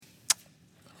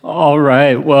All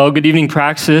right. Well, good evening,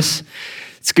 Praxis.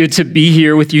 It's good to be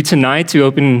here with you tonight to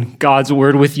open God's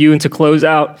Word with you and to close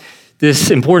out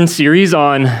this important series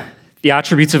on the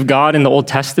attributes of God in the Old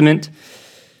Testament.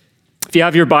 If you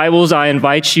have your Bibles, I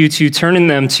invite you to turn in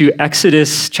them to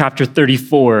Exodus chapter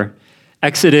 34.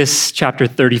 Exodus chapter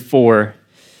 34.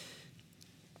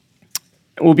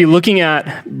 We'll be looking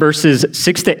at verses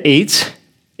 6 to 8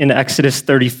 in Exodus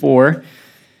 34.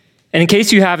 And in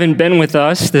case you haven't been with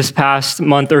us this past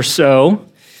month or so,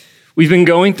 we've been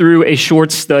going through a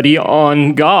short study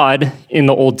on God in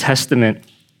the Old Testament.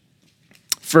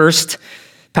 First,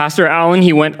 Pastor Allen,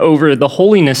 he went over the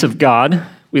holiness of God.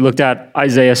 We looked at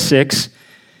Isaiah 6.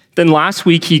 Then last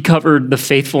week, he covered the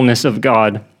faithfulness of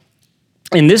God.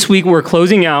 And this week, we're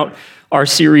closing out our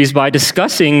series by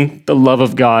discussing the love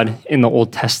of God in the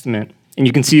Old Testament. And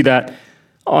you can see that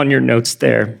on your notes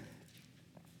there.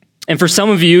 And for some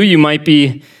of you, you might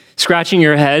be scratching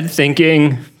your head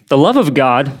thinking, the love of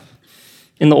God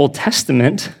in the Old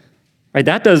Testament, right?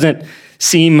 That doesn't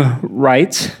seem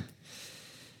right.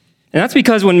 And that's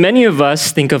because when many of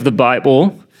us think of the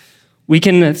Bible, we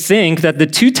can think that the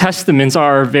two testaments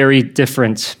are very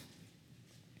different.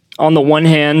 On the one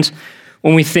hand,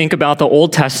 when we think about the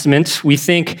Old Testament, we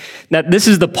think that this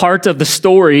is the part of the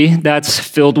story that's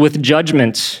filled with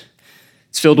judgment.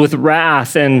 It's filled with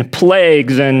wrath and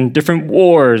plagues and different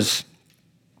wars.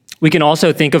 We can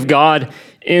also think of God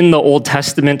in the Old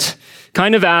Testament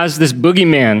kind of as this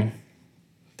boogeyman,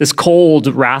 this cold,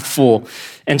 wrathful,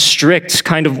 and strict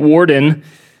kind of warden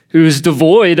who's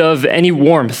devoid of any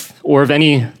warmth or of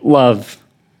any love.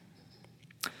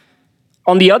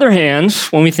 On the other hand,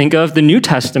 when we think of the New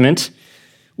Testament,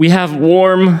 we have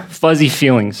warm, fuzzy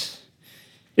feelings.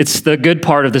 It's the good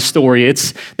part of the story.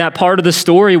 It's that part of the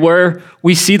story where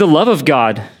we see the love of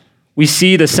God. We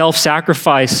see the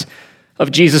self-sacrifice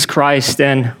of Jesus Christ,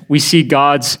 and we see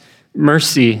God's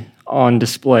mercy on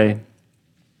display.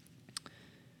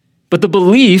 But the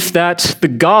belief that the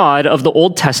God of the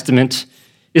Old Testament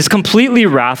is completely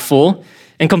wrathful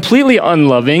and completely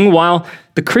unloving, while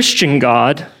the Christian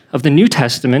God of the New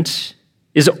Testament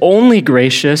is only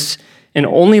gracious and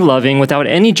only loving without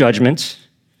any judgment,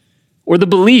 or the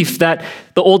belief that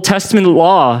the Old Testament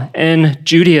law and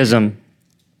Judaism,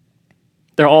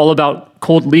 they're all about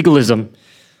cold legalism,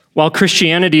 while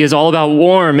Christianity is all about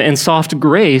warm and soft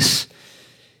grace,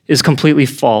 is completely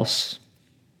false.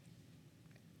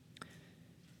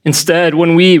 Instead,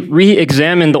 when we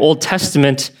re-examine the Old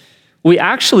Testament, we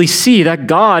actually see that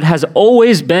God has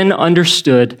always been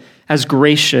understood as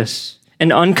gracious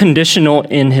and unconditional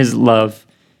in his love,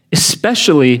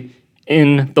 especially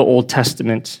in the Old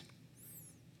Testament.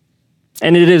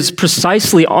 And it is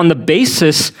precisely on the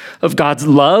basis of God's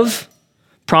love,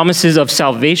 promises of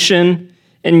salvation,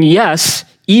 and yes,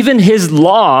 even his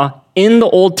law in the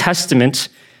Old Testament,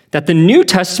 that the New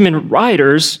Testament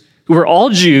writers, who were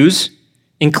all Jews,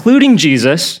 including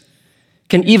Jesus,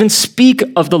 can even speak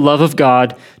of the love of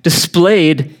God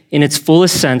displayed in its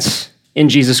fullest sense in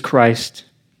Jesus Christ,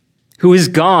 who is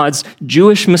God's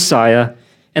Jewish Messiah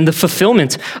and the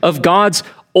fulfillment of God's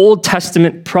Old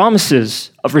Testament promises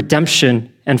of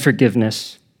redemption and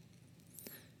forgiveness.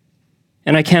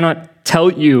 And I cannot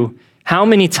tell you how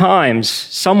many times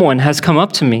someone has come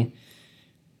up to me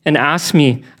and asked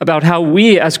me about how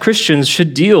we as Christians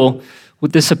should deal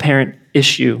with this apparent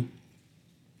issue.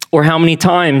 Or how many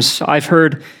times I've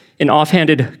heard an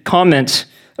offhanded comment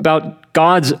about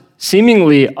God's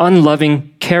seemingly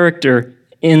unloving character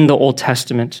in the Old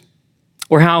Testament.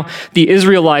 Or how the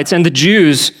Israelites and the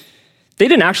Jews, they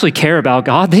didn't actually care about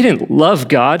God. They didn't love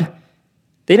God.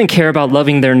 They didn't care about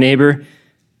loving their neighbor.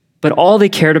 But all they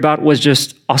cared about was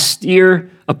just austere,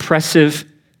 oppressive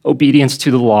obedience to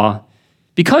the law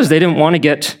because they didn't want to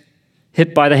get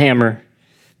hit by the hammer.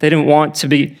 They didn't want to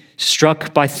be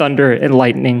struck by thunder and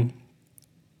lightning.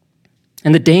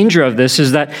 And the danger of this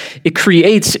is that it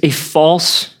creates a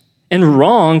false and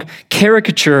wrong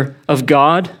caricature of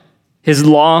God, his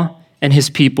law, and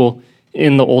his people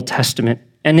in the Old Testament.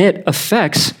 And it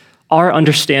affects our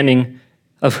understanding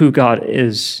of who God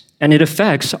is. And it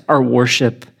affects our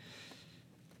worship.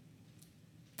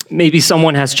 Maybe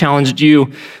someone has challenged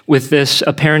you with this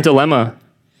apparent dilemma.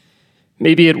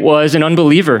 Maybe it was an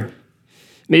unbeliever.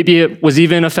 Maybe it was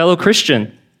even a fellow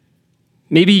Christian.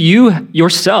 Maybe you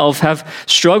yourself have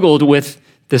struggled with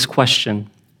this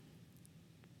question.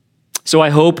 So I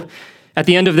hope at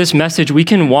the end of this message, we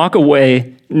can walk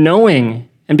away knowing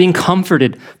and being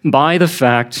comforted by the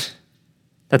fact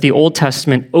that the Old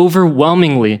Testament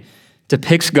overwhelmingly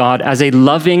depicts God as a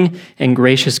loving and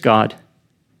gracious God,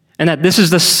 and that this is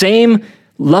the same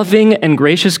loving and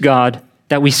gracious God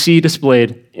that we see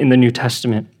displayed in the New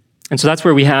Testament. And so that's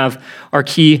where we have our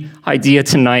key idea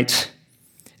tonight.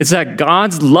 It's that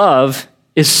God's love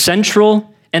is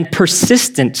central and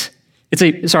persistent. It's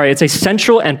a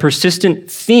central and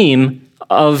persistent theme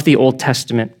of the Old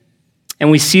Testament. And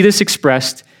we see this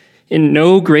expressed in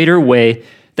no greater way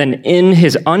than in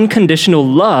his unconditional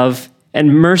love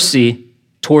and mercy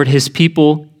toward his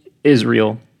people,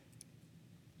 Israel.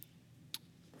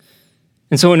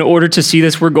 And so in order to see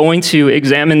this, we're going to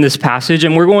examine this passage,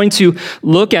 and we're going to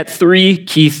look at three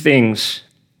key things.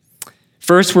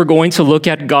 First, we're going to look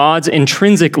at God's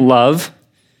intrinsic love.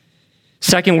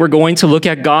 Second, we're going to look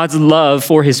at God's love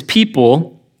for his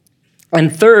people.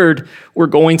 And third, we're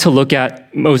going to look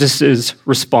at Moses'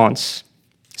 response.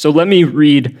 So let me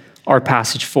read our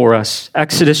passage for us.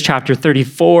 Exodus chapter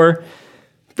 34,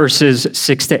 verses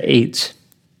 6 to 8.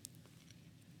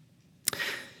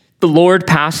 The Lord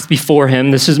passed before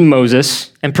him, this is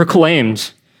Moses, and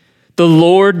proclaimed, the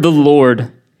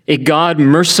Lord, a God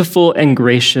merciful and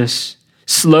gracious,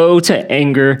 slow to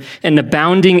anger, and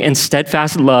abounding in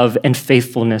steadfast love and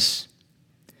faithfulness,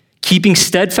 keeping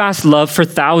steadfast love for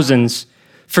thousands,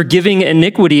 forgiving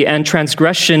iniquity and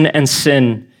transgression and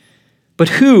sin, but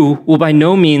who will by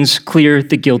no means clear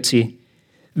the guilty,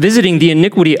 visiting the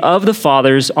iniquity of the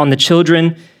fathers on the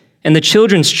children and the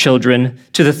children's children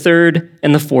to the third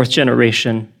and the fourth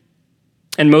generation.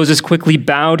 And Moses quickly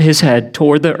bowed his head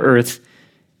toward the earth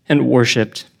and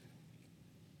worshiped.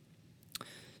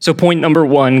 So point number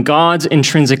one, God's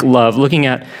intrinsic love, looking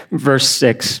at verse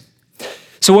 6.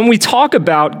 So when we talk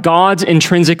about God's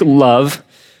intrinsic love,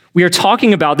 we are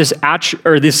talking about this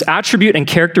attribute and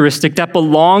characteristic that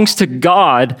belongs to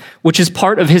God, which is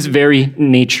part of his very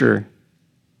nature.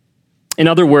 In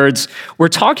other words, we're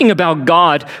talking about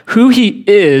God, who he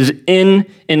is in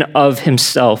and of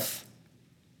himself,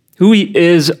 who he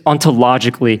is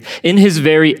ontologically, in his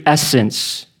very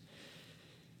essence.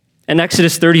 And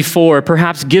Exodus 34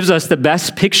 perhaps gives us the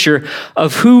best picture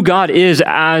of who God is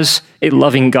as a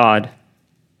loving God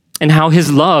and how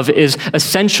his love is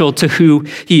essential to who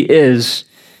he is.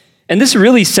 And this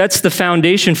really sets the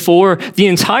foundation for the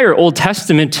entire Old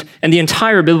Testament and the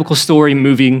entire biblical story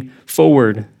moving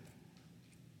forward.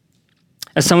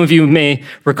 As some of you may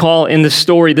recall in the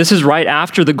story, this is right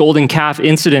after the golden calf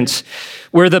incident,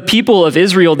 where the people of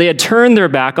Israel, they had turned their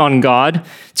back on God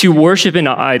to worship an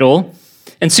idol.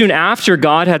 And soon after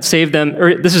God had saved them,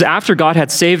 or this is after God had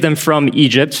saved them from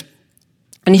Egypt,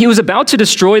 and he was about to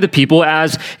destroy the people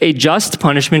as a just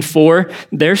punishment for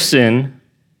their sin.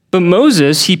 But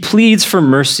Moses, he pleads for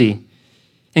mercy,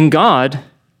 and God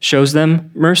shows them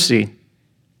mercy.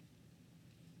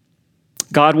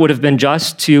 God would have been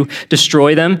just to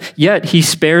destroy them, yet he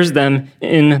spares them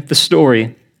in the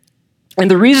story.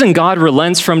 And the reason God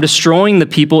relents from destroying the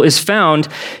people is found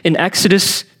in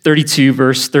Exodus 32,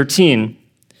 verse 13.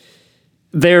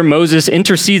 There, Moses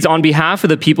intercedes on behalf of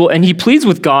the people, and he pleads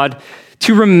with God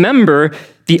to remember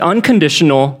the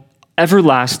unconditional,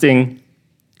 everlasting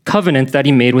covenant that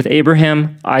he made with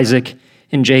Abraham, Isaac,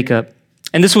 and Jacob.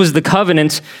 And this was the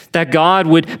covenant that God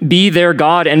would be their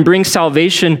God and bring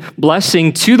salvation,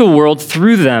 blessing to the world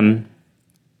through them.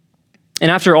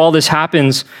 And after all this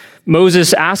happens,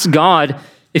 Moses asks God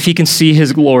if he can see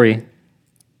his glory.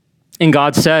 And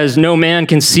God says, no man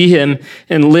can see him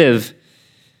and live.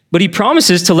 But he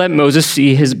promises to let Moses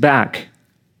see his back.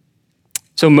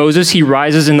 So Moses, he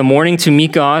rises in the morning to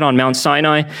meet God on Mount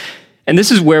Sinai. And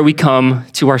this is where we come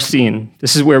to our scene.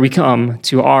 This is where we come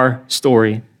to our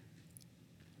story.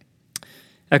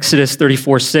 Exodus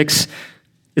 34:6,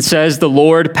 it says, the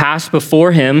Lord passed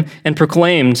before him and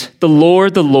proclaimed, the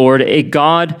Lord, a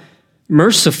God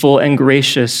merciful and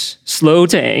gracious, slow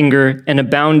to anger and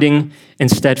abounding in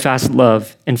steadfast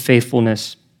love and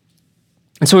faithfulness.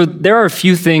 And so there are a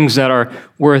few things that are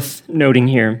worth noting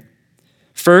here.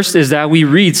 First is that we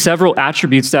read several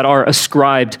attributes that are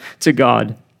ascribed to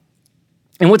God.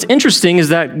 And what's interesting is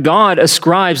that God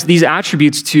ascribes these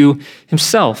attributes to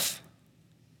himself.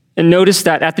 And notice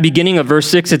that at the beginning of verse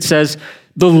 6, it says,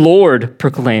 the Lord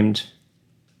proclaimed.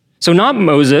 So not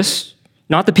Moses,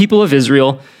 not the people of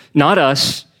Israel, not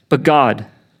us, but God.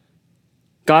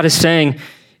 God is saying,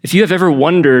 if you have ever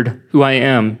wondered who I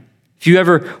am, if you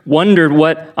ever wondered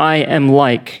what I am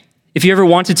like, if you ever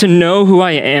wanted to know who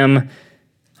I am,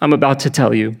 I'm about to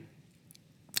tell you.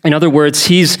 In other words,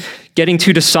 he's getting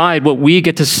to decide what we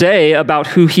get to say about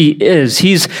who he is.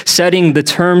 He's setting the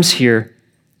terms here.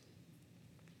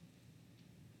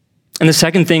 And the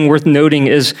second thing worth noting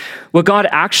is what God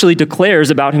actually declares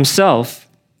about himself.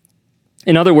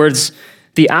 In other words,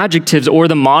 the adjectives or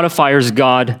the modifiers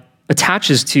God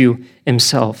attaches to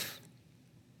himself.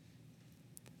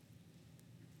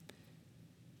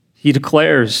 He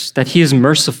declares that he is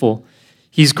merciful,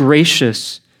 he's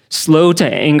gracious, slow to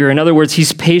anger. In other words,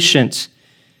 he's patient.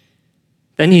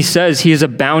 Then he says he is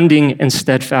abounding in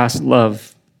steadfast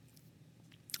love.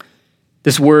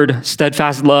 This word,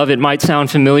 steadfast love, it might sound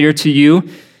familiar to you.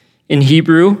 In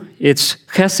Hebrew, it's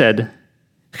chesed,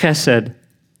 chesed.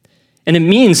 And it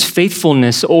means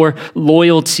faithfulness or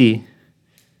loyalty.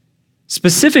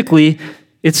 Specifically,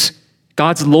 it's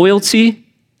God's loyalty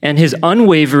and his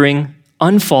unwavering,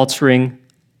 unfaltering,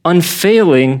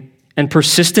 unfailing, and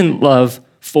persistent love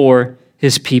for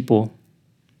his people.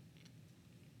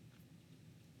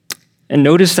 And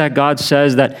notice that God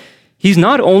says that he's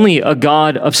not only a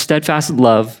God of steadfast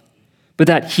love, but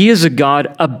that he is a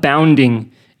God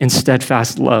abounding in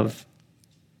steadfast love.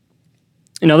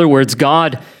 In other words,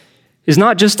 God is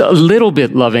not just a little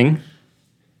bit loving,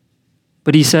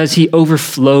 but he says he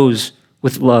overflows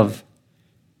with love.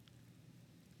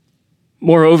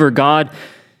 Moreover, God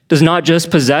does not just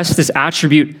possess this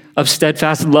attribute of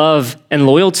steadfast love and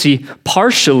loyalty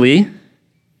partially,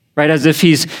 right, as if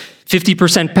he's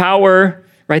 50% power,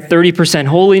 right, 30%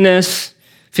 holiness,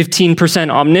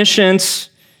 15% omniscience,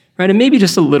 right, and maybe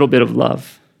just a little bit of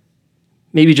love.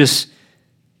 Maybe just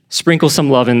sprinkle some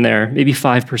love in there, maybe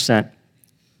 5%.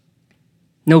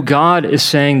 No, God is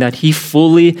saying that he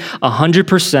fully,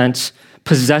 100%,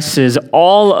 possesses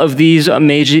all of these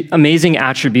amazing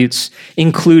attributes,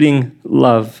 including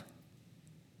love.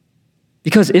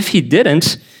 Because if he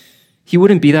didn't, he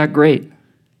wouldn't be that great,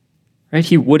 right?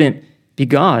 He wouldn't be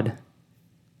God.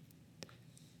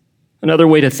 Another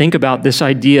way to think about this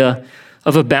idea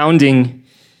of abounding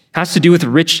has to do with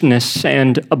richness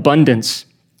and abundance.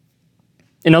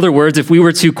 In other words, if we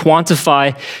were to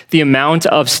quantify the amount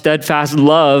of steadfast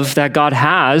love that God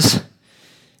has,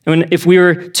 and if we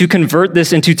were to convert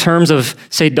this into terms of,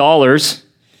 say, dollars,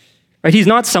 right? He's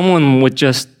not someone with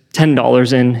just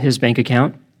 $10 in his bank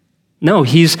account. No,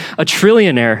 he's a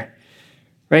trillionaire,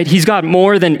 right? He's got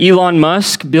more than Elon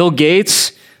Musk, Bill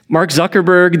Gates, Mark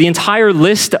Zuckerberg, the entire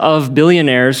list of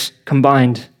billionaires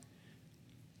combined.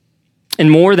 And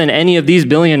more than any of these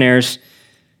billionaires,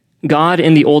 God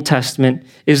in the Old Testament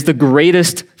is the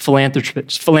greatest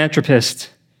philanthropist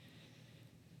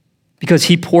because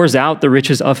he pours out the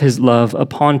riches of his love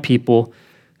upon people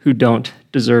who don't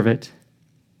deserve it.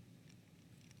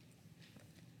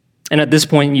 And at this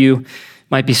point, you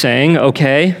might be saying,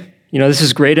 okay, this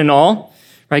is great and all,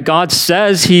 right? God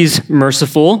says he's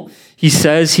merciful. He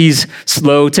says he's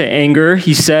slow to anger.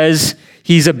 He says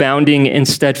he's abounding in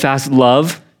steadfast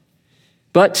love.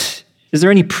 But is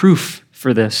there any proof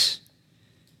for this?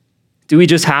 Do we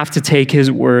just have to take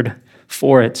his word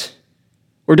for it?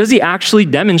 Or does he actually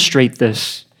demonstrate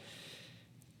this?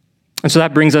 And so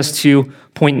that brings us to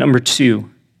point number 2,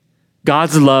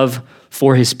 God's love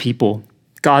for his people.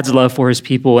 God's love for his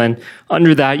people. And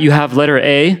under that, you have letter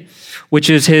A, which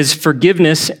is his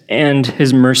forgiveness and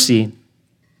his mercy.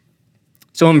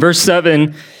 So in verse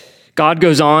 7, God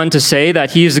goes on to say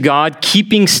that he is a God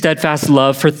keeping steadfast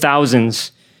love for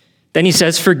thousands. Then he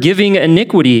says, forgiving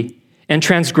iniquity and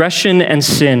transgression and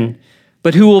sin,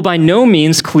 but who will by no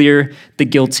means clear the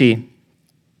guilty.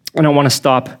 And I want to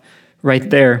stop right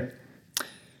there.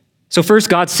 So first,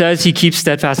 God says he keeps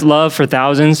steadfast love for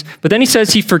thousands, but then he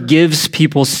says he forgives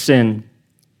people's sin.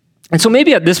 And so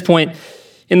maybe at this point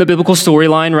in the biblical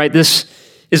storyline, right, this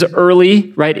is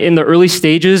early, right, in the early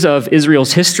stages of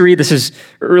Israel's history. This is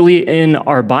early in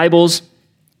our Bibles.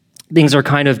 Things are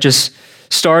kind of just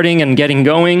starting and getting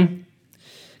going.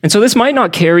 And so this might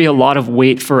not carry a lot of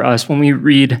weight for us when we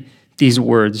read these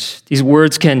words. These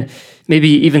words can maybe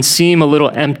even seem a little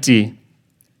empty.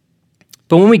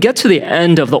 But when we get to the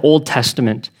end of the Old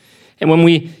Testament, and when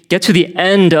we get to the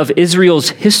end of Israel's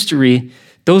history,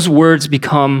 those words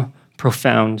become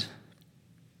profound.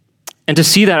 And to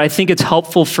see that, I think it's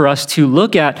helpful for us to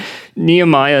look at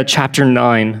Nehemiah chapter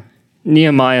 9.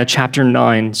 Nehemiah chapter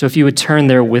 9. So if you would turn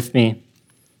there with me.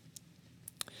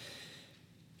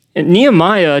 And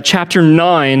Nehemiah chapter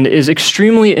 9 is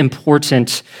extremely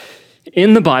important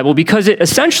in the Bible because it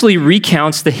essentially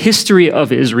recounts the history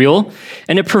of Israel,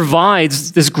 and it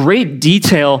provides this great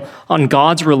detail on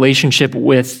God's relationship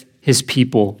with his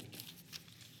people.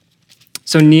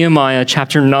 So Nehemiah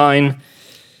chapter 9,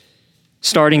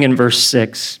 starting in verse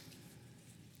 6.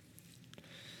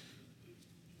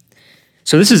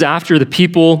 So this is after the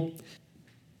people,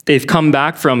 they've come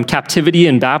back from captivity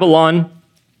in Babylon.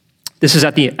 This is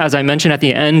as I mentioned, at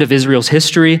the end of Israel's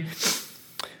history,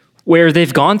 where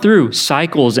they've gone through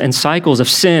cycles and cycles of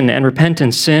sin and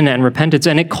repentance,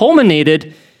 and it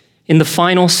culminated in the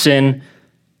final sin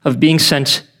of being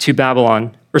sent to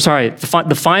Babylon,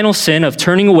 the final sin of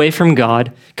turning away from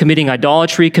God, committing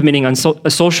idolatry, committing a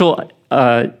social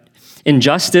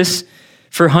injustice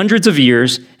for hundreds of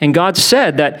years. And God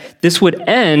said that this would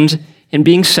end in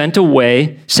being sent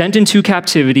away, sent into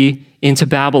captivity into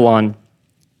Babylon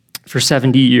for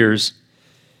 70 years.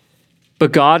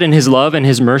 But God, in his love and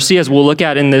his mercy, as we'll look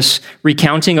at in this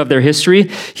recounting of their history,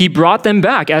 he brought them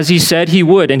back as he said he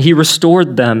would, and he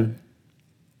restored them.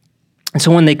 And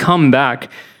so when they come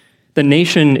back, the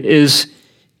nation is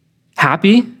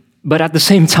happy, but at the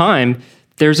same time,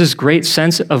 there's this great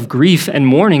sense of grief and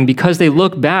mourning because they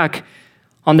look back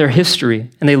on their history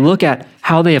and they look at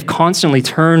how they have constantly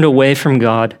turned away from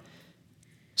God.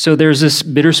 So there's this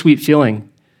bittersweet feeling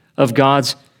of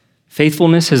God's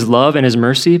faithfulness, his love, and his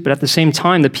mercy, but at the same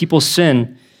time, the people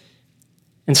sin.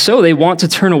 And so they want to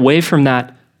turn away from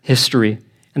that history,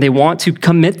 and they want to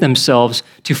commit themselves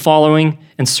to following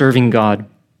and serving God.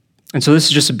 And so this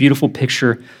is just a beautiful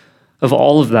picture of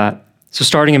all of that. So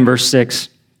starting in verse 6,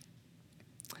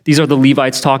 these are the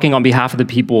Levites talking on behalf of the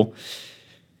people.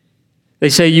 They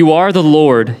say, "You are the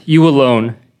Lord, you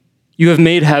alone. You have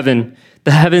made heaven,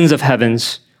 the heavens of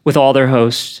heavens, with all their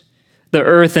hosts, the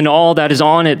earth and all that is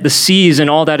on it, the seas and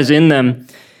all that is in them,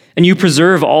 and you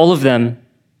preserve all of them,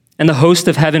 and the host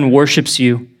of heaven worships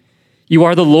you. You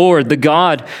are the Lord, the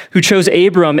God who chose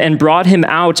Abram and brought him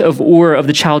out of Ur of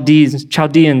the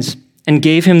Chaldeans and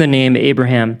gave him the name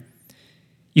Abraham.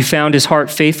 You found his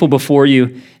heart faithful before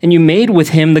you, and you made with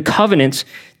him the covenant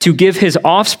to give his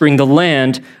offspring the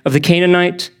land of the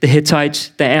Canaanite, the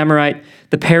Hittite, the Amorite,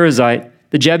 the Perizzite,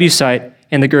 the Jebusite,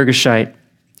 and the Girgashite.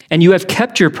 And you have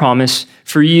kept your promise,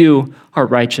 for you are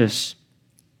righteous."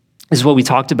 This is what we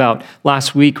talked about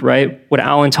last week, right? What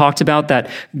Alan talked about, that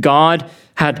God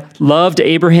had loved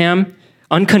Abraham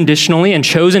unconditionally and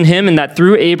chosen him, and that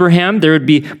through Abraham there would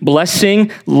be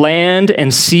blessing, land,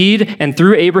 and seed, and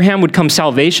through Abraham would come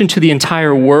salvation to the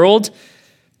entire world.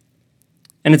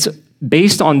 And it's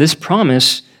based on this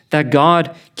promise that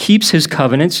God keeps his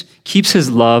covenants, keeps his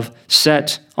love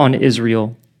set on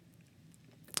Israel.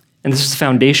 And this is the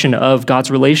foundation of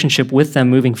God's relationship with them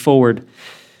moving forward.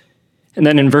 And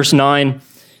then in verse 9,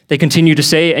 they continue to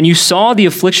say, "And you saw the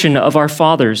affliction of our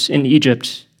fathers in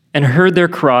Egypt, and heard their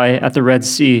cry at the Red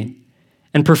Sea,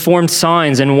 and performed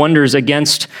signs and wonders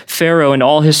against Pharaoh and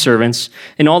all his servants,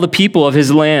 and all the people of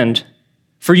his land.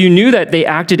 For you knew that they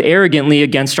acted arrogantly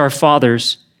against our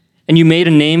fathers, and you made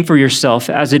a name for yourself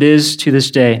as it is to this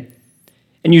day.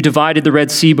 And you divided the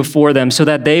Red Sea before them, so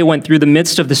that they went through the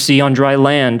midst of the sea on dry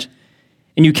land.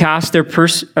 And you cast their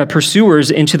pursuers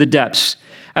into the depths,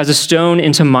 as a stone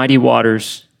into mighty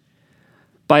waters.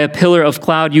 By a pillar of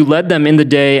cloud you led them in the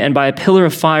day, and by a pillar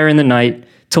of fire in the night,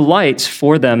 to light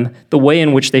for them the way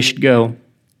in which they should go.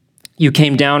 You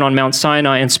came down on Mount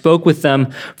Sinai and spoke with them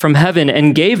from heaven,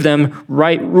 and gave them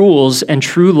right rules and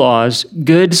true laws,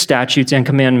 good statutes and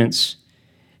commandments.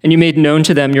 And you made known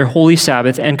to them your holy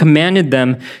Sabbath, and commanded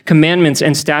them commandments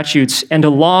and statutes, and a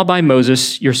law by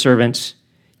Moses your servant.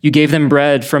 You gave them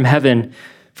bread from heaven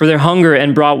for their hunger,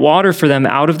 and brought water for them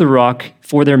out of the rock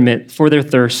for their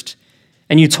thirst.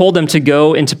 And you told them to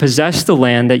go and to possess the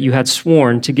land that you had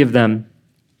sworn to give them."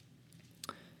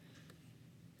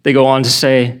 They go on to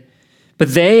say,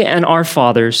 "But they and our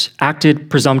fathers acted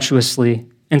presumptuously,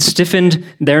 and stiffened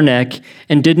their neck,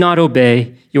 and did not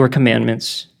obey your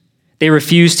commandments. They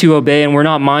refused to obey and were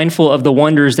not mindful of the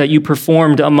wonders that you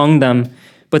performed among them,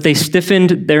 but they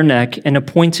stiffened their neck and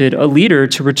appointed a leader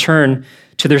to return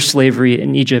to their slavery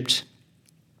in Egypt."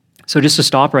 So just to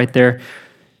stop right there,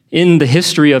 in the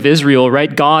history of Israel,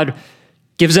 right, God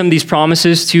gives them these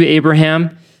promises to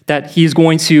Abraham that he is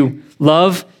going to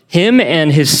love him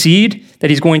and his seed, that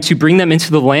he's going to bring them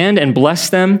into the land and bless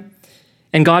them.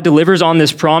 And God delivers on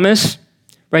this promise,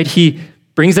 right? He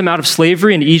brings them out of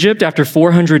slavery in Egypt after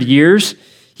 400 years.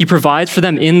 He provides for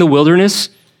them in the wilderness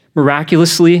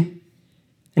miraculously,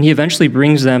 and he eventually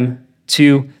brings them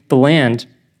to the land.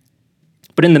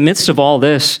 But in the midst of all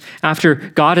this, after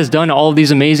God has done all of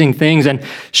these amazing things and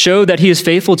showed that he is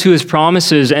faithful to his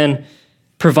promises and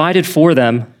provided for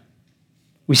them,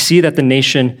 we see that the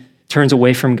nation turns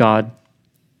away from God.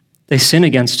 They sin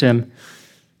against him.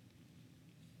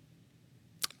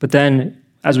 But then,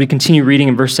 as we continue reading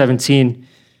in verse 17,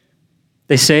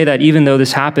 they say that even though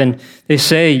this happened, they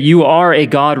say, "You are a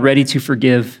God ready to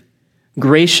forgive,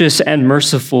 gracious and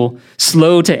merciful,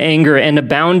 slow to anger, and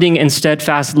abounding in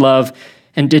steadfast love,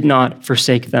 and did not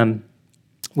forsake them."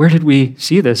 Where did we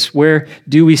see this? Where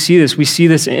do we see this? We see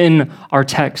this in our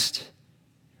text,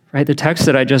 right? The text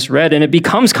that I just read, and it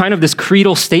becomes kind of this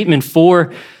creedal statement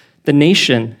for the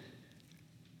nation.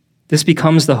 This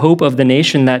becomes the hope of the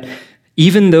nation, that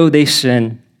even though they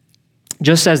sin,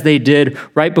 just as they did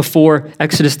right before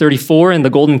Exodus 34 and the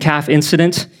golden calf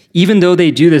incident. Even though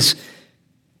they do this,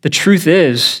 the truth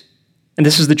is, and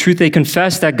this is the truth they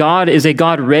confess, that God is a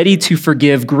God ready to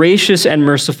forgive, gracious and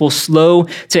merciful, slow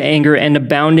to anger, and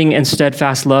abounding in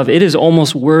steadfast love. It is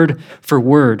almost word for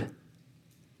word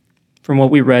from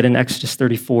what we read in Exodus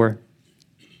 34.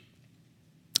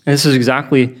 And this is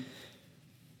exactly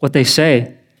what they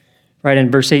say, right in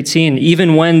verse 18.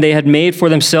 Even when they had made for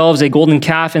themselves a golden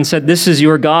calf and said, "This is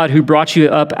your God who brought you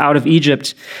up out of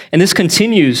Egypt." And this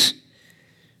continues.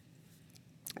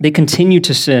 They continue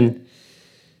to sin.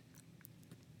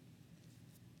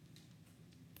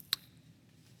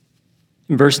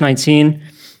 In verse 19,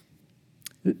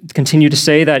 continue to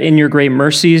say that in your great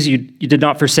mercies, you did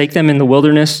not forsake them in the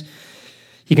wilderness.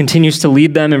 He continues to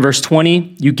lead them in verse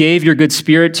 20. You gave your good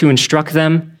spirit to instruct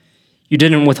them. You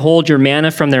didn't withhold your manna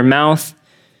from their mouth.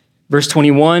 Verse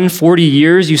 21, 40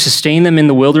 years you sustained them in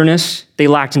the wilderness. They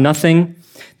lacked nothing.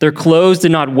 Their clothes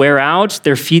did not wear out.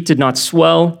 Their feet did not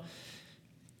swell.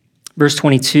 Verse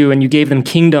 22, and you gave them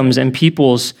kingdoms and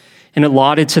peoples and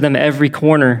allotted to them every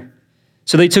corner.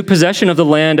 So they took possession of the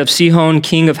land of Sihon,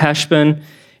 king of Heshbon,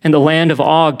 and the land of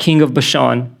Og, king of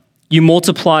Bashan. You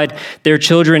multiplied their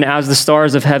children as the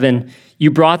stars of heaven.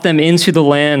 You brought them into the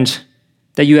land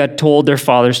that you had told their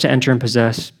fathers to enter and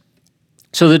possess.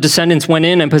 So the descendants went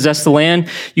in and possessed the land.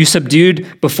 You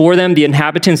subdued before them the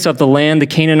inhabitants of the land, the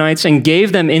Canaanites, and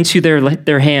gave them into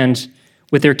their hands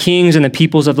with their kings and the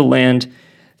peoples of the land,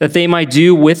 that they might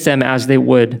do with them as they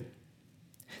would.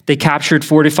 They captured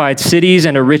fortified cities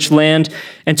and a rich land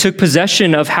and took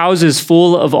possession of houses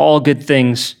full of all good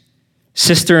things,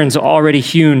 cisterns already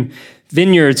hewn,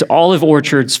 vineyards, olive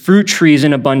orchards, fruit trees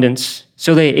in abundance.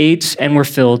 So they ate and were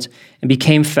filled and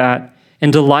became fat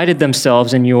and delighted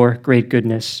themselves in your great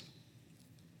goodness.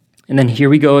 And then here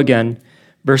we go again,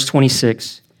 verse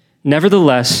 26.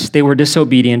 Nevertheless, they were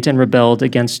disobedient and rebelled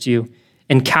against you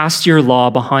and cast your law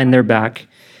behind their back.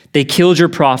 They killed your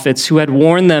prophets who had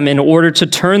warned them in order to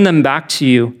turn them back to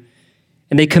you,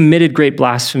 and they committed great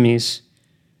blasphemies.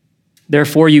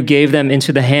 Therefore, you gave them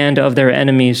into the hand of their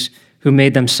enemies who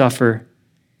made them suffer.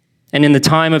 And in the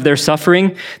time of their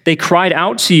suffering, they cried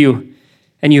out to you,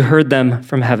 and you heard them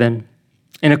from heaven.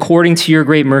 And according to your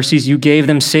great mercies, you gave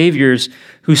them saviors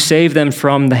who saved them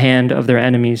from the hand of their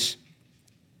enemies.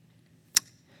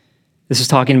 This is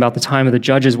talking about the time of the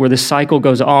judges, where this cycle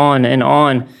goes on and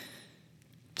on.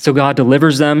 So God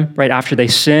delivers them right after they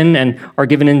sin and are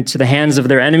given into the hands of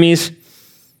their enemies.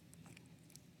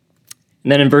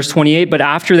 And then in verse 28, but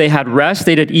after they had rest,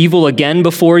 they did evil again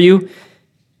before you,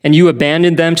 and you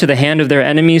abandoned them to the hand of their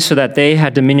enemies so that they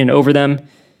had dominion over them.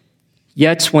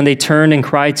 Yet when they turned and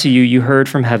cried to you, you heard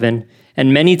from heaven,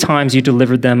 and many times you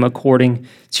delivered them according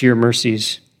to your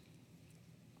mercies.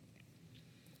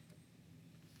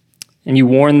 And you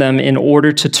warned them in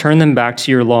order to turn them back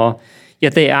to your law.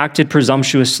 Yet they acted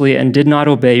presumptuously and did not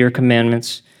obey your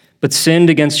commandments, but sinned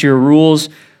against your rules,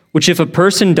 which if a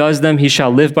person does them, he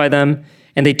shall live by them.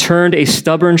 And they turned a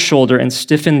stubborn shoulder and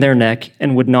stiffened their neck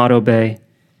and would not obey.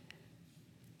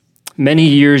 Many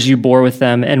years you bore with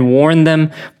them and warned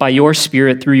them by your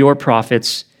Spirit through your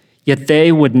prophets, yet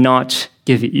they would not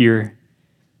give ear.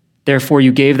 Therefore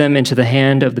you gave them into the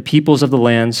hand of the peoples of the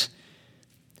lands.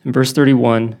 In verse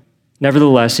 31,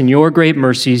 nevertheless, in your great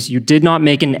mercies, you did not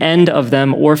make an end of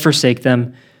them or forsake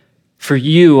them, for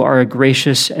you are a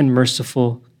gracious and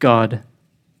merciful God.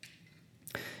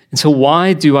 And so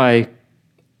why do I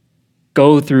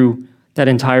go through that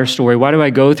entire story? Why do I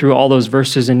go through all those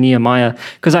verses in Nehemiah?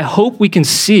 Because I hope we can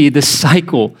see the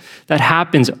cycle that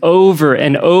happens over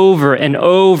and over and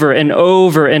over and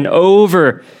over and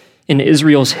over in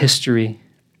Israel's history.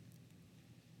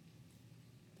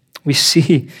 We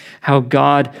see how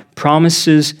God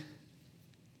promises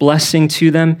blessing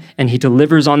to them, and he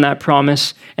delivers on that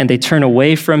promise, and they turn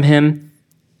away from him,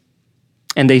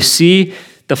 and they see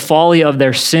the folly of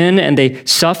their sin, and they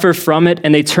suffer from it,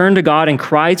 and they turn to God and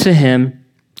cry to him.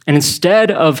 And instead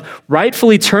of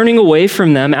rightfully turning away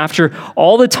from them after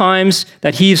all the times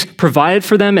that he's provided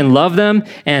for them and loved them,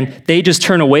 and they just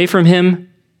turn away from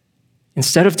him,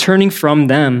 instead of turning from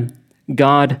them,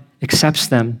 God accepts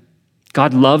them.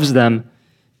 God loves them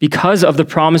because of the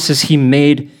promises he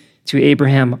made to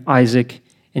Abraham, Isaac,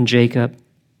 and Jacob,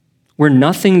 where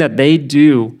nothing that they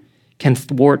do can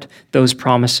thwart those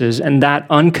promises and that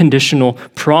unconditional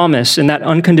promise and that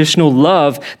unconditional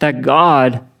love that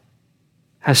God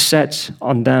has set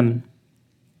on them.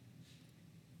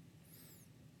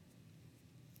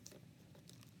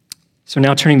 So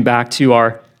now turning back to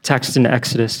our text in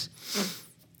Exodus.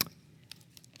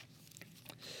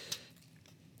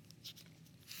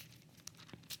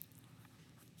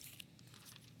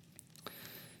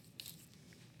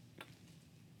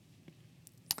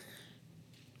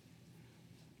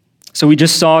 So we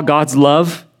just saw God's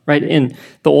love, right, in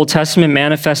the Old Testament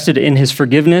manifested in his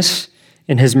forgiveness,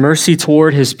 in his mercy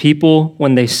toward his people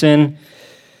when they sin.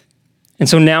 And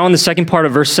so now in the second part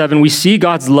of verse 7, we see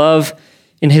God's love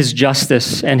in his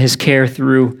justice and his care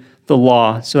through the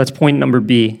law. So that's point number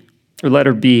B, or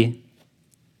letter B.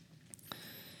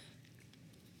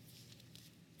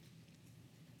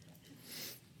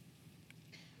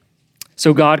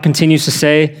 So God continues to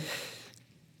say,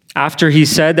 after he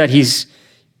said that he's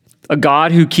a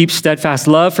God who keeps steadfast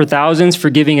love for thousands,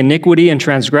 forgiving iniquity and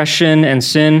transgression and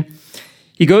sin,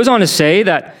 he goes on to say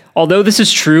that although this is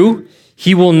true,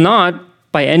 he will not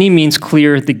by any means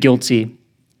clear the guilty.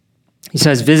 He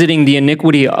says, visiting the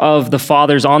iniquity of the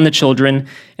fathers on the children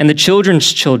and the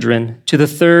children's children to the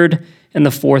third and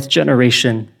the fourth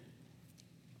generation.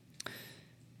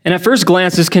 And at first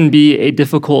glance, this can be a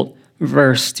difficult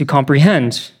verse to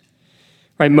comprehend.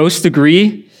 Right? Most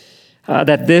agree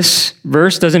that this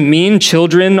verse doesn't mean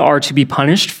children are to be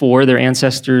punished for their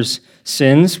ancestors'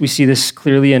 sins. We see this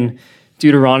clearly in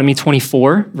Deuteronomy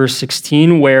 24, verse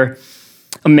 16, where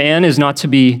a man is not to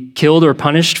be killed or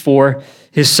punished for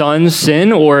his son's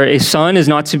sin, or a son is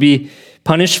not to be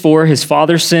punished for his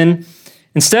father's sin.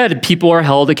 Instead, people are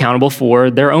held accountable for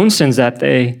their own sins that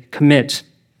they commit.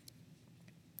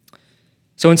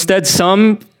 So instead,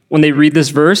 some, when they read this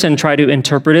verse and try to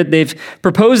interpret it, they've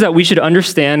proposed that we should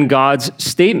understand God's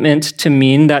statement to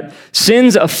mean that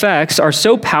sin's effects are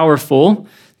so powerful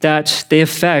that they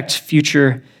affect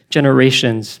future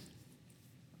generations.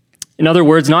 In other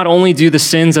words, not only do the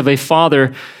sins of a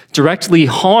father directly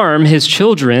harm his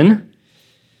children,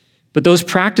 but those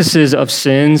practices of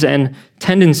sins and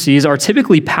tendencies are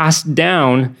typically passed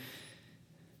down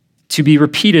to be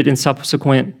repeated in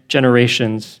subsequent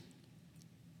generations.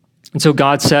 And so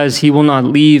God says he will not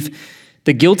leave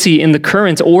the guilty in the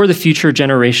current or the future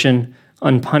generation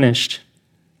unpunished.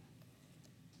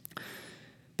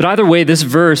 But either way, this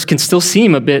verse can still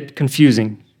seem a bit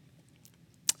confusing.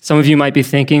 Some of you might be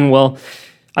thinking, well,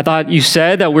 I thought you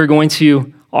said that we're going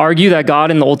to argue that God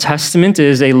in the Old Testament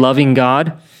is a loving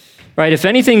God, right? If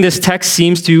anything, this text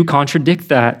seems to contradict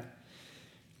that.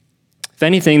 If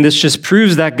anything, this just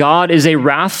proves that God is a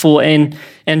wrathful and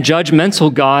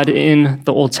judgmental God in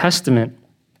the Old Testament.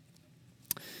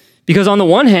 Because on the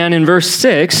one hand, in verse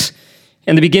 6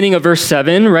 and the beginning of verse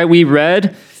 7, right, we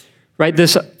read, right,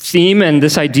 this theme and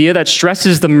this idea that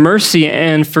stresses the mercy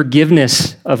and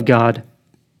forgiveness of God.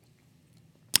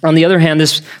 On the other hand,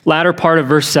 this latter part of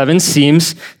verse 7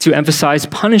 seems to emphasize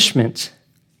punishment.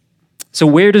 So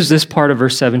where does this part of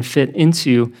verse 7 fit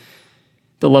into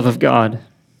the love of God?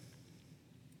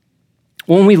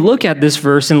 When we look at this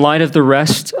verse in light of the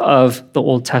rest of the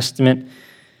Old Testament,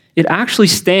 it actually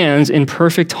stands in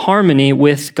perfect harmony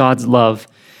with God's love,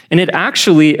 and it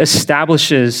actually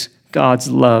establishes God's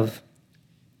love.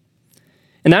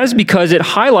 And that is because it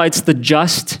highlights the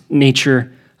just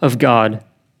nature of God.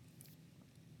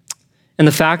 And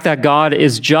the fact that God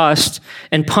is just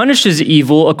and punishes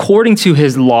evil according to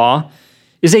his law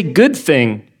is a good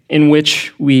thing in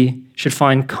which we should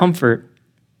find comfort.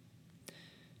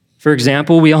 For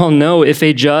example, we all know if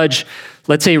a judge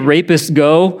lets a rapist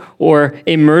go or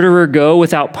a murderer go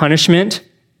without punishment,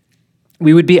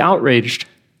 we would be outraged.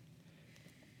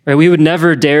 Right? We would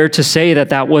never dare to say that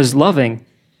that was loving.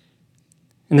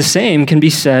 And the same can be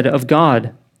said of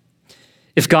God.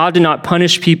 If God did not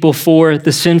punish people for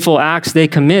the sinful acts they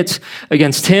commit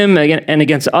against him and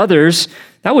against others,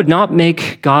 that would not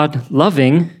make God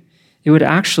loving. It would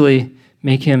actually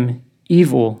make him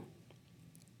evil.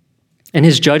 And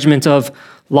his judgment of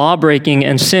law-breaking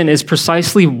and sin is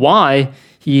precisely why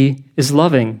he is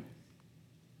loving.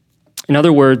 In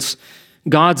other words,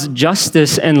 God's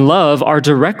justice and love are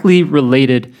directly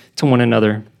related to one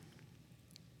another.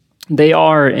 They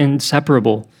are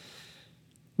inseparable.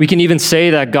 We can even say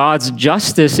that God's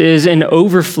justice is an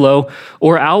overflow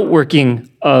or outworking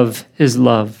of his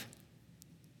love.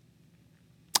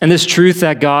 And this truth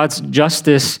that God's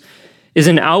justice is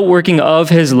an outworking of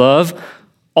his love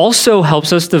also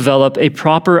helps us develop a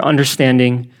proper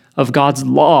understanding of God's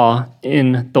law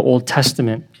in the Old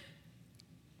Testament.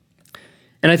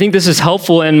 And I think this is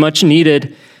helpful and much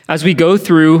needed as we go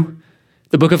through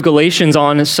the book of Galatians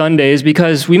on Sundays,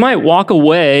 because we might walk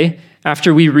away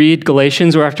after we read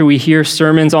Galatians or after we hear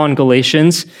sermons on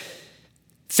Galatians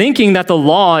thinking that the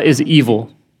law is evil,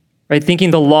 right?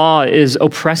 Thinking the law is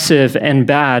oppressive and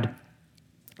bad.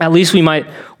 At least we might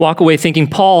walk away thinking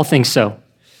Paul thinks so.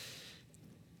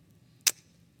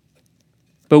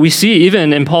 But we see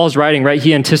even in Paul's writing, right,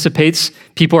 he anticipates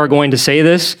people are going to say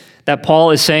this, that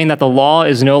Paul is saying that the law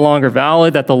is no longer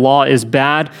valid, that the law is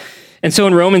bad. And so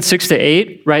in Romans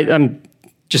 6-8, right,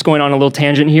 just going on a little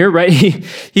tangent here, right?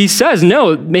 He says,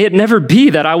 no, may it never be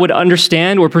that I would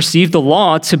understand or perceive the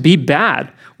law to be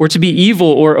bad or to be evil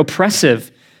or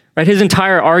oppressive, right? His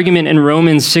entire argument in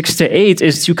Romans 6-8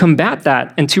 is to combat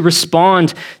that and to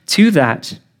respond to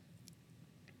that.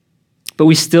 But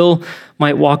we still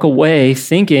might walk away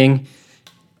thinking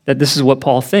that this is what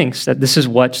Paul thinks, that this is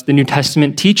what the New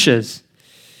Testament teaches.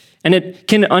 And it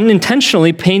can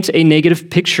unintentionally paint a negative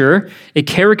picture, a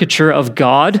caricature of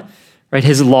God, right,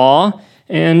 his law,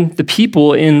 and the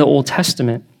people in the Old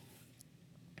Testament.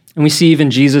 And we see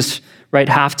even Jesus, right,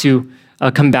 have to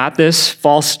combat this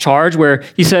false charge where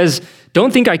he says,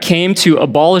 don't think I came to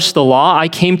abolish the law, I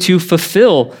came to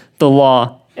fulfill the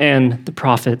law and the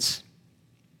prophets.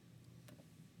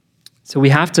 So we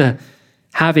have to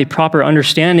have a proper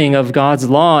understanding of God's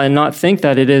law and not think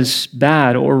that it is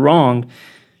bad or wrong.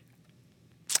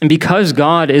 And because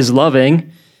God is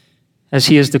loving, as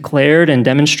he has declared and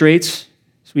demonstrates,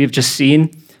 as we have just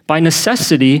seen, by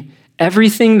necessity,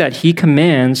 everything that he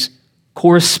commands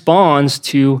corresponds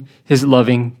to his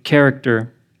loving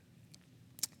character.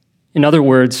 In other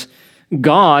words,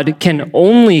 God can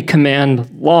only command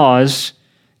laws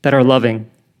that are loving.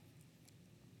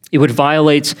 It would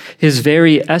violate his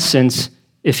very essence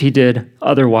if he did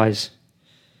otherwise.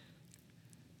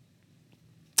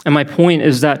 And my point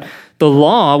is that the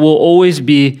law will always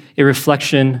be a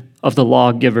reflection of the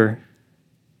lawgiver.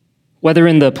 Whether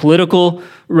in the political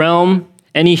realm,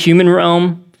 any human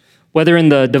realm, whether in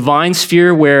the divine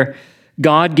sphere where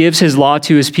God gives his law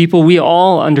to his people, we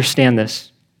all understand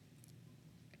this.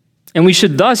 And we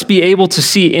should thus be able to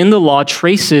see in the law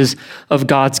traces of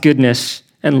God's goodness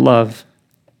and love.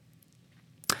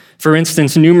 For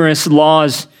instance, numerous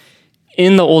laws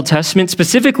in the Old Testament,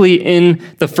 specifically in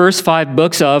the first 5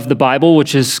 books of the Bible,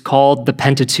 which is called the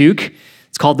Pentateuch.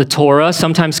 It's called the Torah,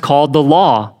 sometimes called the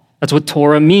law. That's what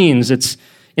Torah means. It's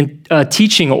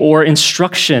teaching or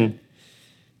instruction.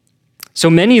 So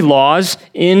many laws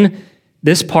in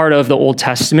this part of the Old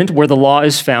Testament where the law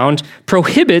is found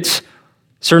prohibits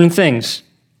certain things.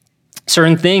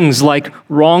 Certain things like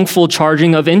wrongful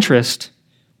charging of interest.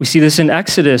 We see this in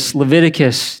Exodus,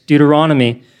 Leviticus,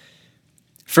 Deuteronomy.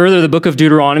 Further, the book of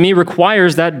Deuteronomy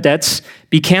requires that debts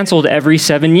be canceled every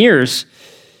 7 years.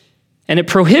 And it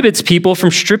prohibits people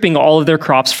from stripping all of their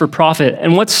crops for profit.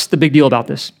 And what's the big deal about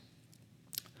this?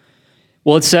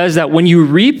 Well, it says that when you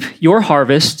reap your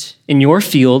harvest in your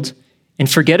field and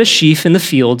forget a sheaf in the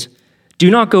field, do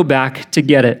not go back to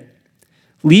get it.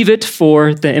 Leave it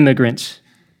for the immigrant,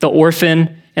 the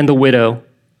orphan, and the widow,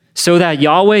 so that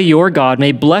Yahweh your God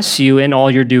may bless you in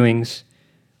all your doings.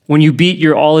 When you beat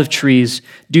your olive trees,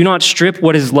 do not strip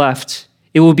what is left.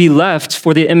 It will be left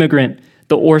for the immigrant,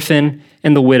 the orphan,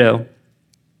 and the widow.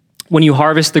 When you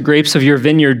harvest the grapes of your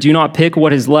vineyard, do not pick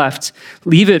what is left.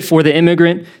 Leave it for the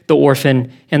immigrant, the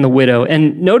orphan, and the widow.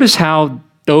 And notice how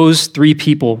those 3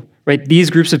 people, right, these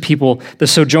groups of people, the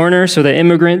sojourner, so the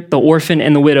immigrant, the orphan,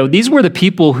 and the widow, these were the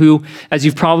people who, as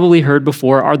you've probably heard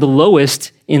before, are the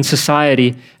lowest in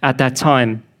society at that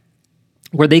time,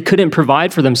 where they couldn't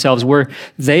provide for themselves, where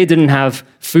they didn't have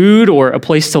food or a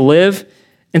place to live.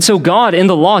 And so God, in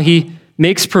the law, he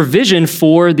makes provision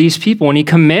for these people, and he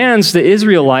commands the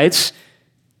Israelites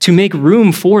to make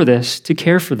room for this, to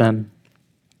care for them.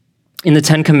 In the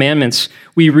 10 Commandments,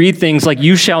 we read things like,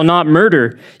 you shall not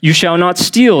murder, you shall not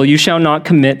steal, you shall not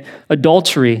commit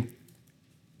adultery.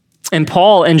 And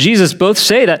Paul and Jesus both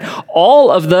say that all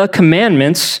of the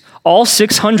commandments, all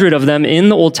 600 of them in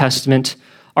the Old Testament,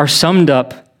 are summed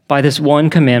up by this one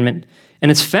commandment,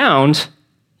 and it's found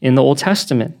in the Old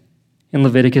Testament, in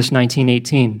Leviticus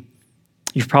 19:18.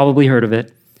 You've probably heard of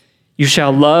it. You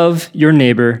shall love your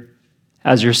neighbor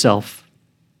as yourself.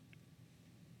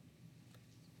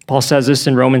 Paul says this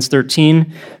in Romans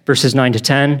 13, verses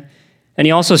 9-10, and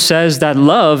he also says that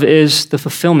love is the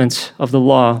fulfillment of the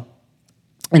law.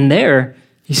 And there,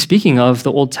 he's speaking of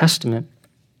the Old Testament.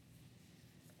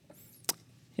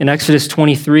 In Exodus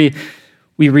 23,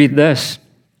 we read this: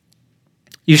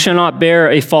 you shall not bear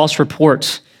a false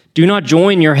report. Do not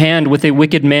join your hand with a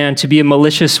wicked man to be a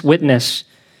malicious witness.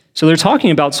 So they're talking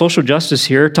about social justice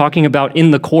here, talking about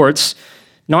in the courts,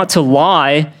 not to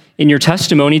lie in your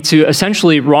testimony, to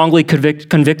essentially wrongly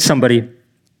convict somebody.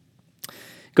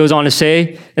 Goes on to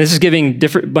say, and this is giving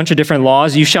a bunch of different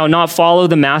laws, you shall not follow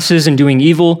the masses in doing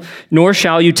evil, nor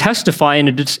shall you testify in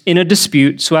a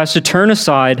dispute so as to turn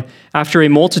aside after a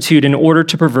multitude in order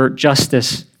to pervert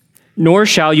justice. Nor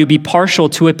shall you be partial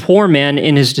to a poor man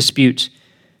in his dispute.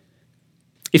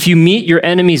 If you meet your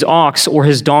enemy's ox or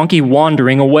his donkey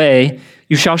wandering away,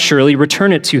 you shall surely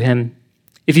return it to him.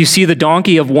 If you see the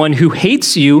donkey of one who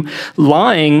hates you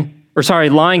lying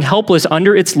lying helpless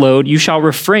under its load, you shall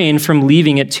refrain from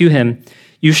leaving it to him.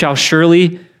 You shall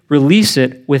surely release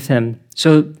it with him.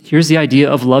 So here's the idea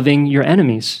of loving your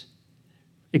enemies.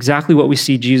 Exactly what we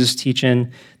see Jesus teach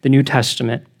in the New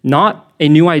Testament. Not a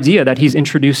new idea that he's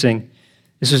introducing.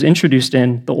 This was introduced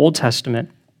in the Old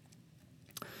Testament.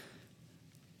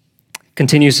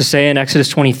 Continues to say in Exodus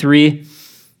 23,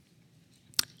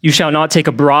 you shall not take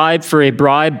a bribe, for a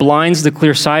bribe blinds the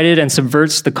clear-sighted and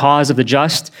subverts the cause of the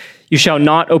just. You shall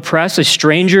not oppress a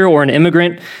stranger or an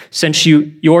immigrant, since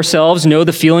you yourselves know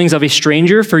the feelings of a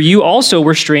stranger, for you also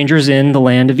were strangers in the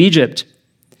land of Egypt.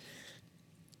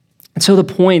 And so the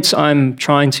points I'm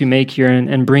trying to make here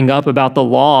and bring up about the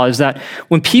law is that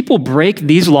when people break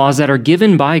these laws that are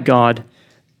given by God,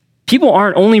 people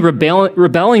aren't only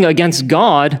rebelling against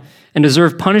God and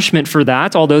deserve punishment for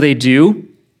that, although they do,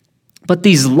 but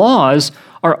these laws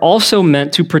are also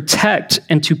meant to protect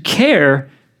and to care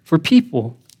for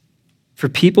people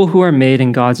who are made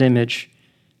in God's image.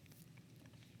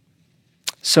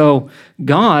 So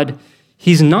God,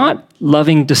 he's not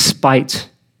loving despite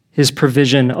his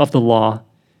provision of the law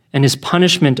and his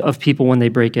punishment of people when they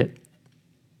break it.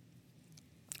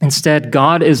 Instead,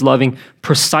 God is loving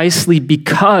precisely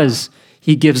because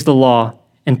he gives the law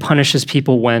and punishes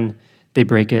people when they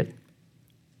break it.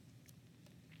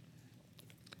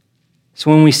 So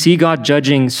when we see God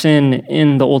judging sin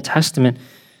in the Old Testament,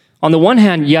 on the one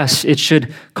hand, yes, it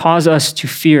should cause us to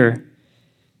fear,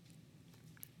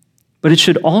 but it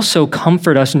should also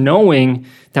comfort us knowing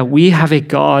that we have a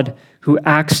God who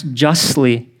acts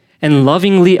justly and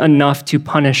lovingly enough to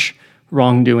punish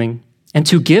wrongdoing and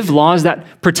to give laws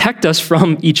that protect us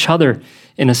from each other,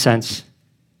 in a sense,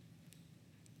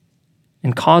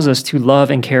 and cause us to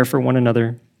love and care for one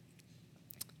another.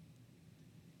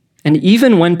 And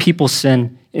even when people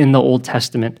sin in the Old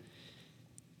Testament,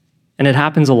 and it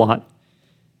happens a lot,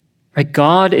 right?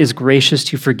 God is gracious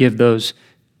to forgive those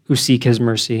who seek his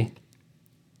mercy.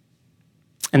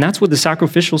 And that's what the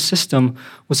sacrificial system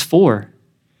was for.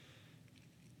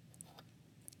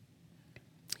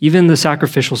 Even the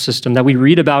sacrificial system that we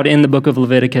read about in the book of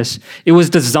Leviticus, it was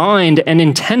designed and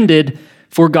intended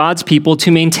for God's people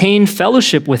to maintain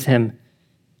fellowship with him.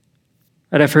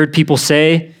 Right? I've heard people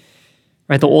say,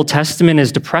 right, the Old Testament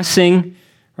is depressing,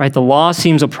 right? The law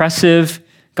seems oppressive,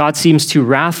 God seems too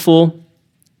wrathful.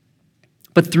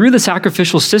 But through the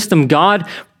sacrificial system, God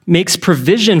makes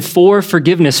provision for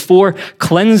forgiveness, for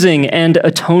cleansing and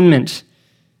atonement,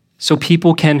 so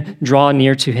people can draw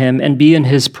near to him and be in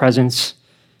his presence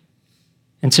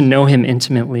and to know him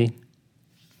intimately.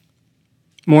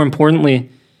 More importantly,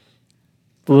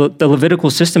 the Levitical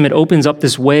system, it opens up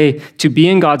this way to be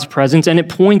in God's presence, and it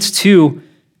points to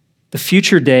the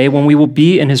future day when we will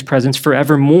be in his presence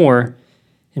forevermore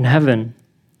in heaven.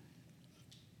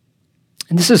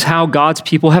 And this is how God's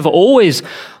people have always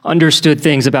understood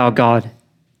things about God.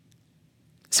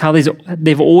 It's how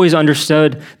they've always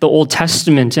understood the Old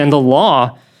Testament and the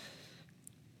law.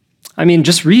 I mean,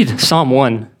 just read Psalm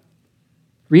 1.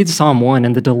 Read Psalm 1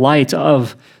 and the delight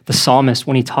of the psalmist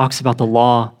when he talks about the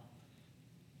law.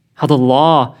 How the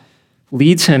law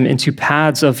leads him into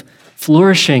paths of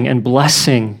flourishing and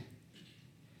blessing.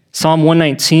 Psalm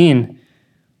 119,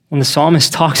 when the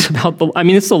psalmist talks about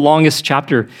it's the longest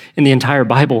chapter in the entire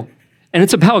Bible. And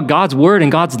it's about God's word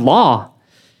and God's law.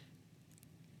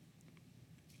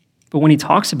 But when he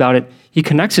talks about it, he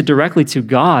connects it directly to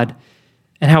God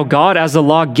and how God as the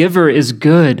lawgiver is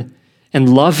good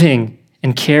and loving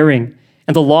and caring.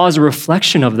 And the law is a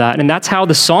reflection of that. And that's how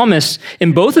the psalmist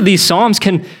in both of these psalms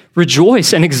can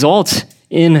rejoice and exalt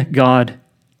in God.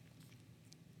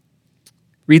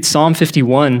 Read Psalm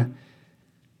 51,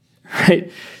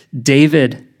 right?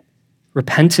 David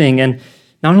repenting, and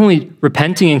not only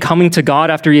repenting and coming to God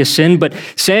after he has sinned, but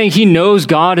saying he knows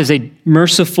God is a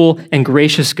merciful and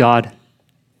gracious God.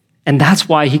 And that's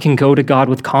why he can go to God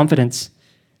with confidence.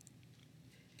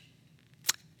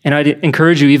 And I'd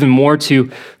encourage you even more to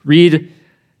read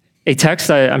a text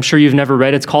that I'm sure you've never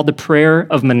read. It's called the Prayer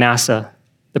of Manasseh.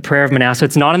 The Prayer of Manasseh.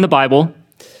 It's not in the Bible,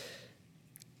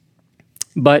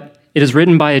 but it is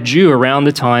written by a Jew around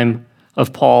the time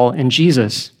of Paul and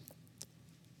Jesus.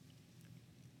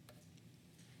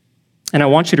 And I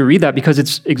want you to read that because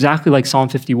it's exactly like Psalm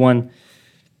 51,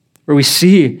 where we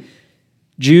see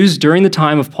Jews during the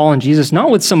time of Paul and Jesus, not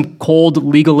with some cold,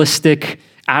 legalistic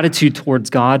attitude towards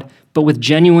God, but with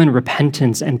genuine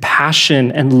repentance and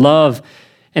passion and love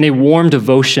and a warm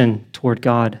devotion toward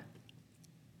God.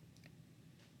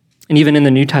 And even in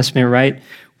the New Testament, right,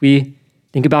 we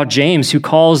think about James, who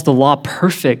calls the law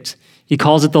perfect. He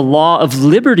calls it the law of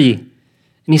liberty.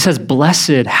 And he says,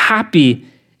 blessed, happy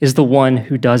is the one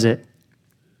who does it.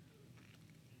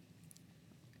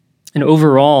 And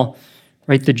overall,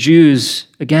 right, the Jews,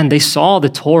 again, they saw the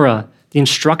Torah, the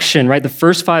instruction, right, the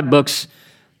first 5 books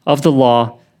of the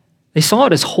law, they saw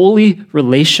it as wholly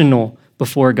relational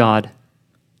before God.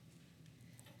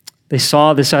 They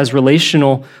saw this as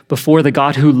relational before the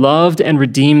God who loved and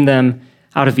redeemed them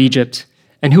out of Egypt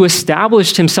and who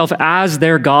established himself as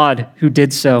their God who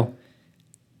did so.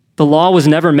 The law was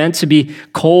never meant to be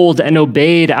cold and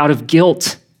obeyed out of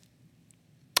guilt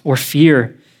or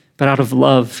fear, but out of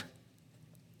love.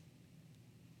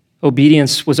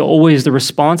 Obedience was always the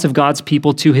response of God's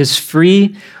people to his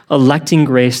free electing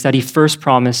grace that he first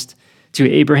promised to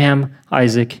Abraham,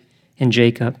 Isaac, and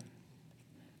Jacob.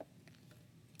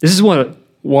 This is what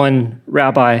one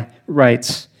rabbi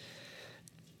writes.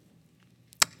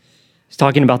 He's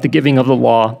talking about the giving of the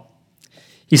law.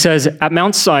 He says, at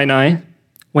Mount Sinai,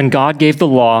 when God gave the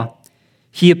law,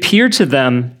 he appeared to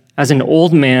them as an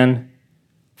old man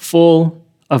full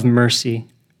of mercy.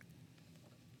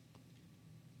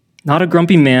 Not a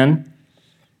grumpy man,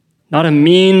 not a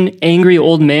mean, angry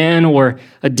old man or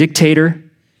a dictator,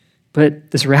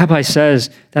 but this rabbi says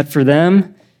that for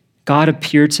them, God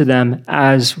appeared to them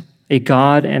as a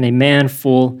God and a man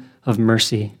full of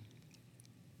mercy.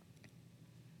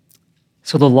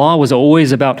 So the law was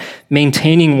always about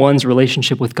maintaining one's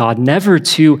relationship with God, never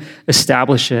to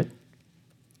establish it.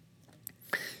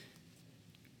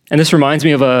 And this reminds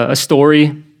me of a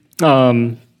story.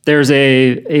 There's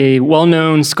a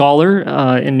well-known scholar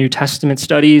in New Testament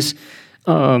studies.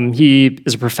 He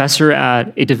is a professor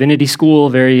at a divinity school, a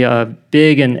very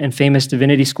big and famous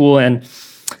divinity school. And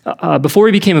before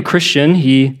he became a Christian,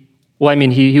 he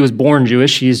was born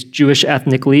Jewish. He's Jewish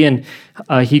ethnically, and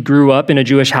he grew up in a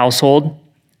Jewish household.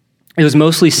 It was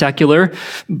mostly secular,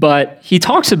 but he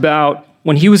talks about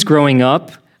when he was growing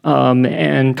up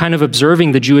and kind of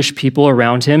observing the Jewish people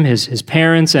around him, his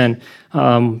parents, and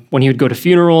when he would go to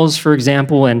funerals, for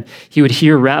example, and he would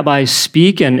hear rabbis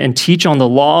speak and teach on the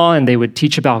law, and they would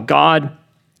teach about God.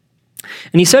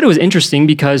 And he said it was interesting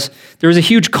because there was a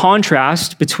huge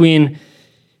contrast between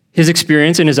his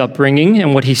experience and his upbringing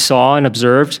and what he saw and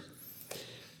observed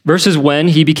versus when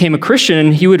he became a Christian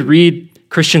and he would read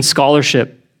Christian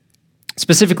scholarship,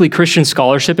 specifically Christian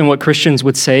scholarship and what Christians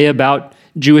would say about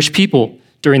Jewish people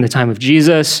during the time of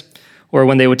Jesus, or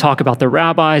when they would talk about the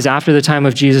rabbis after the time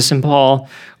of Jesus and Paul,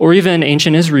 or even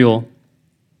ancient Israel.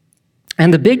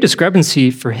 And the big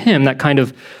discrepancy for him that kind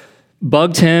of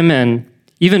bugged him and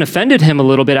even offended him a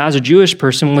little bit as a Jewish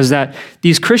person was that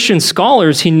these Christian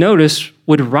scholars, he noticed,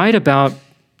 would write about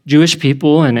Jewish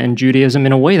people and Judaism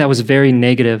in a way that was very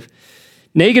negative.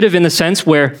 Negative in the sense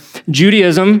where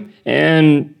Judaism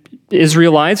and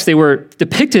Israelites, they were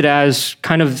depicted as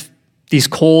kind of these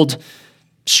cold,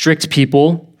 strict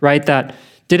people, right, that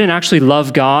didn't actually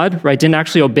love God, right, didn't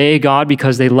actually obey God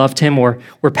because they loved him or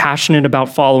were passionate about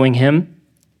following him.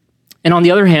 And on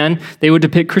the other hand, they would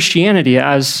depict Christianity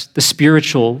as the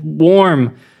spiritual,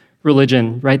 warm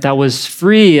religion, right, that was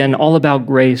free and all about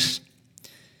grace.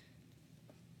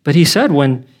 But he said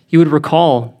when he would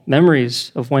recall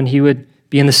memories of when he would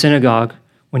be in the synagogue,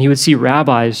 when he would see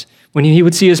rabbis, when he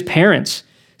would see his parents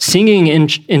singing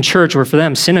in church, or for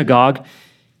them, synagogue,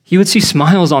 he would see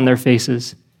smiles on their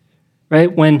faces,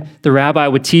 right? When the rabbi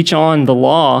would teach on the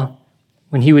law,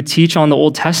 when he would teach on the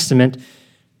Old Testament,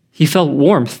 he felt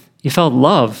warmth, he felt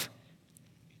love.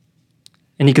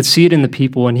 And he could see it in the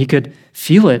people, and he could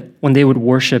feel it when they would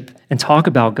worship and talk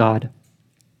about God.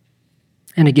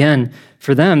 And again,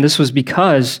 for them, this was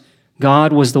because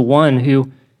God was the one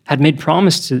who had made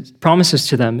promises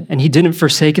to them, and he didn't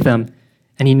forsake them,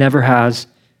 and he never has.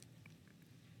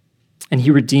 And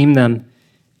he redeemed them.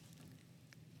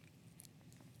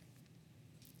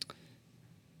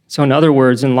 So in other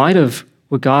words, in light of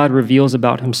what God reveals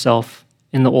about himself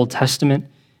in the Old Testament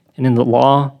and in the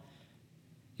law,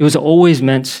 it was always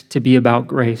meant to be about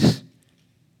grace.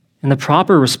 And the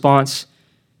proper response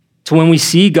to when we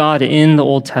see God in the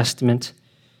Old Testament,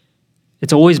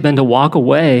 it's always been to walk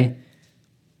away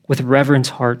with reverent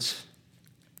hearts.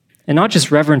 And not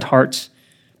just reverent hearts,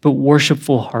 but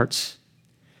worshipful hearts.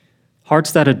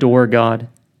 Hearts that adore God.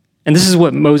 And this is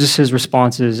what Moses'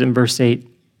 response is in verse 8.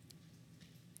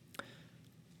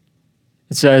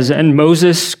 It says, "And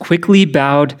Moses quickly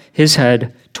bowed his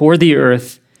head toward the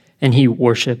earth, and he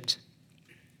worshiped."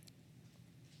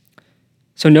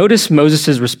 So notice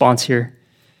Moses' response here.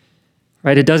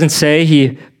 Right? It doesn't say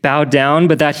he bowed down,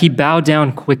 but that he bowed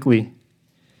down quickly.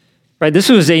 Right? This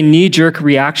was a knee-jerk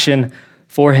reaction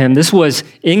for him. This was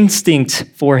instinct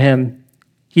for him.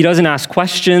 He doesn't ask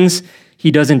questions. He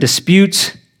doesn't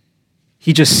dispute.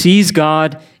 He just sees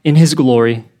God in his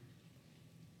glory,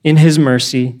 in his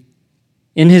mercy,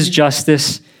 in his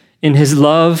justice, in his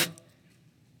love,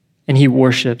 and he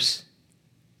worships.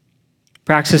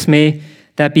 Praxis, may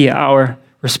that be our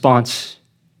response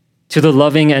to the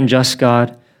loving and just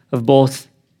God of both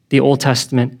the Old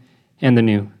Testament and the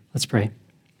New. Let's pray.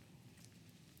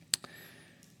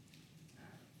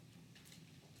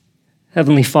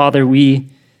 Heavenly Father, we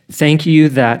thank you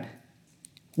that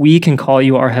we can call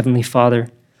you our Heavenly Father.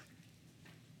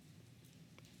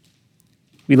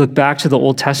 We look back to the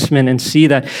Old Testament and see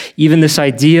that even this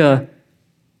idea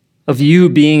of you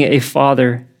being a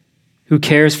father who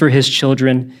cares for his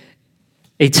children,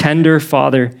 a tender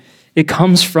father, it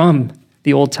comes from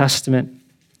the Old Testament.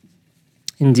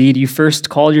 Indeed, you first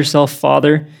called yourself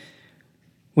Father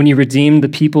when you redeemed the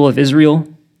people of Israel.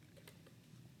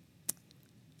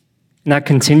 And that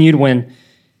continued when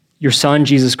your Son,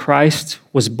 Jesus Christ,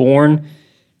 was born,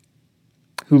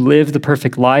 who lived the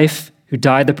perfect life, who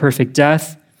died the perfect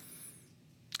death,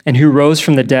 and who rose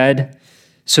from the dead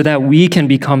so that we can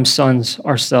become sons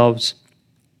ourselves.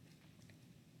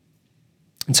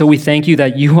 And so we thank you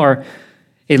that you are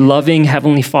a loving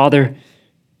Heavenly Father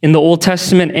in the Old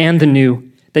Testament and the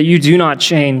New, that you do not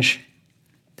change,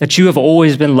 that you have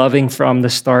always been loving from the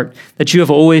start, that you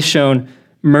have always shown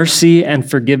mercy and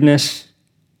forgiveness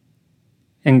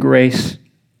and grace.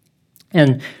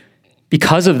 And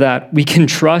because of that, we can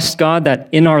trust, God, that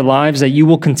in our lives that you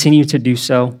will continue to do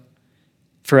so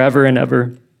forever and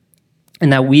ever,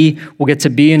 and that we will get to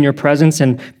be in your presence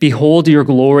and behold your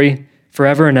glory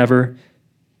forever and ever,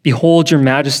 behold your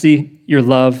majesty, your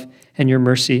love, and your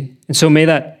mercy. And so may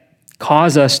that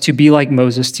cause us to be like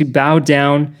Moses, to bow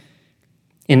down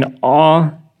in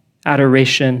awe,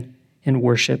 adoration, and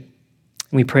worship.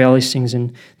 And we pray all these things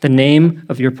in the name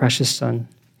of your precious Son.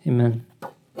 Amen.